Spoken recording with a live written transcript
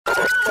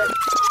Hey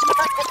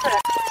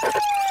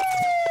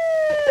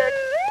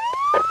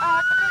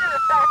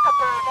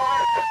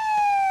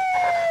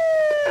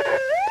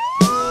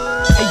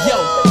yo,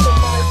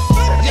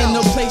 ain't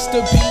no place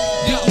to be.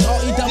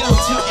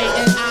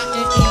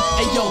 B-E-R-E-double-T-A-N-I-N-E.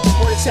 Hey yo,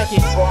 check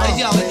it. Hey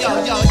yo,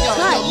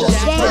 little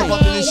superb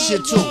up in this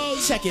shit too.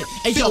 Check it.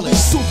 Hey yo, we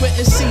super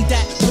and see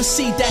that, but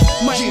see that,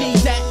 might need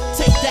that.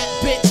 Take that,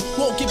 bitch,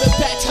 won't give it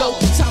back. Yo,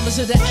 time is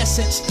of the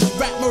essence.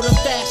 Rap murder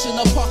fashion,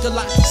 a parking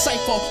lot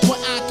cypher. When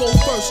I go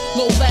first,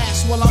 no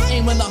last. While I'm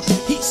aiming up,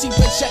 heat seep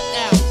and check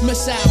out.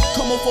 Miss out,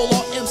 coming for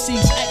all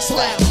MCs, X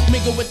loud.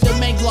 Mingle with the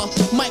mangler,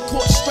 mic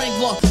court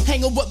strangler.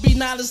 Hanging with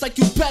B9's like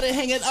you better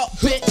hang it up,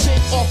 bitch.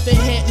 Off the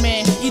head,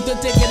 man. Either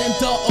dig it in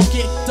duck or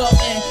get duck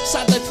in.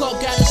 Side the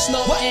club, got a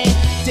snow in.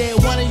 There,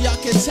 one of y'all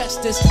can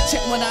test this.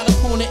 Check one out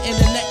opponent, and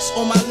the next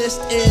on my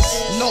list is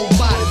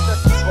nobody.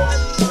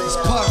 It's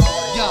Perk.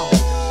 Yo.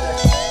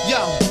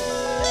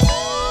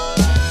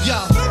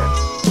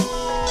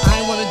 I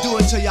ain't wanna do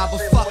it to y'all,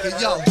 but fuck it,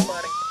 yo.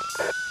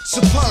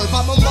 Superb,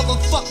 I'm a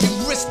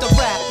motherfucking wrist of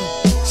rap.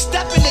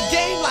 Step in the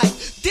game like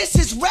this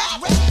is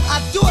rap. I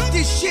thought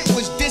this shit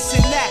was this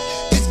and that.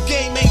 This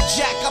game ain't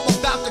jack, I'm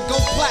about to go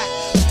plat.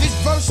 This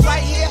verse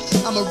right here,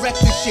 I'ma wreck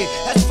the shit.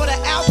 As for the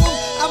album,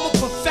 I'ma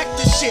perfect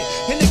the shit.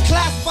 In the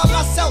class by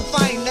myself,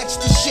 I ain't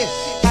next to shit.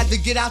 Had to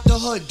get out the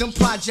hood, them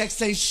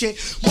projects ain't shit.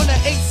 When the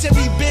 8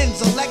 Series Benz,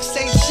 Lex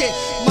ain't shit.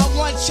 My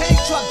one chain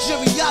truck,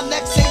 jury, y'all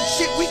next ain't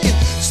shit. We can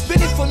spin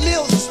it for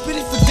meals and spin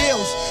it for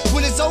deals.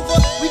 When it's over,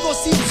 we gon'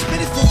 see who spin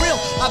it for real.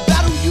 I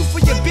battle you for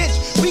your bitch,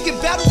 we can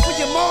battle for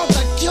your moms.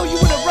 I kill you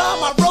in a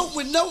rhyme I wrote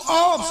with no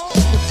arms.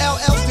 With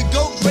LL's the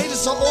GOAT,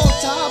 greatest on all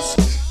times.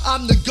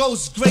 I'm the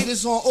ghost,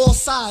 greatest on all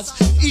sides.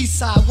 East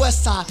side,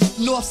 west side,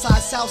 north side,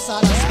 south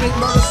side. I spit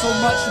murder so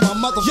much, my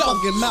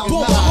motherfucking mouth.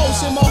 Bullet holes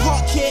in my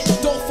heart, kid,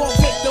 don't fall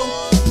victim.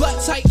 Blood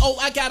tight, oh,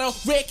 I got a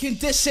rare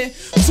condition.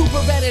 Two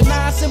beretta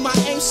nines in my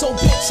aim, so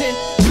bitchin'.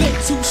 Blink,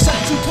 2 shot,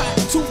 2 caught,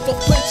 2 for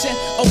flinching.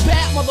 A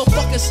bad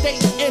motherfucker stay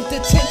in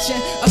detention.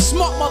 A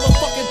smart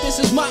motherfucker,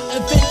 this is my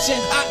invention.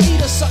 I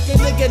eat a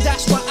sucker nigga,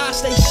 that's why I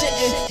stay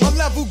shittin'. My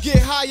level get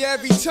higher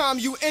every time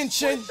you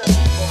inchin'.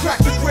 Crack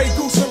the Grey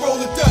Goose and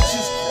roll the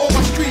Dutchess. All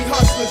my street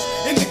hustlers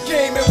in the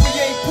game and we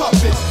ain't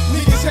puppets.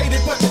 Niggas hate it,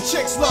 but the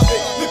chicks love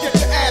it. Look at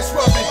the ass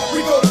rubbing.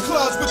 We go to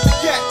clubs with the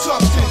gat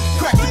tucked in.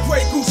 Crack the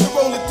Grey Goose and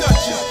roll the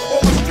Dutchess.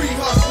 All my street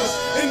hustlers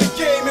in the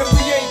game and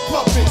we ain't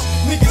puppets.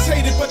 Niggas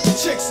hate it, but the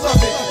chicks love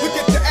it. Look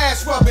at the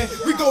ass rubbing.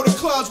 We go to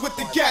clubs with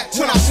the gat tucked in.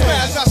 When I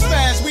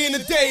spaz. We in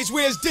the days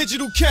where it's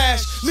digital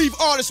cash. Leave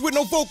artists with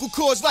no vocal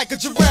cords like a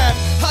giraffe.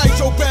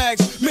 Hydro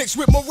bags mixed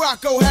with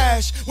Morocco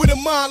hash. With a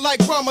mind like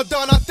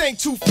Ramadan, I think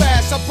too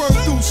fast. I burn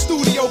through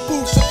studio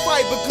booths and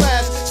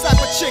fiberglass. Slap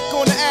a chick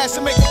on the ass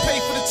and make her pay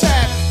for the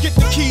tab. Get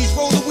the keys,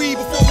 roll the weed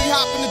before we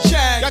hop in the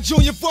jag. Got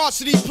junior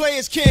varsity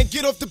players can't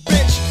get off the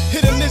bench.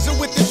 Hit a nizzle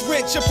with this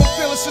wrench if I'm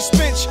feeling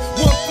suspense.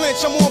 One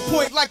flinch, I'm on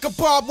point like a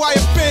barbed wire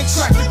fence.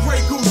 Crack the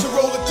Grey Goose and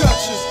roll the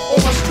Dutchess.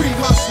 All my street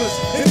hustlers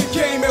in the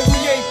game and we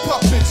ain't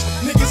puppets.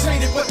 Niggas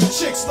hate it, but the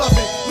chicks love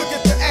it.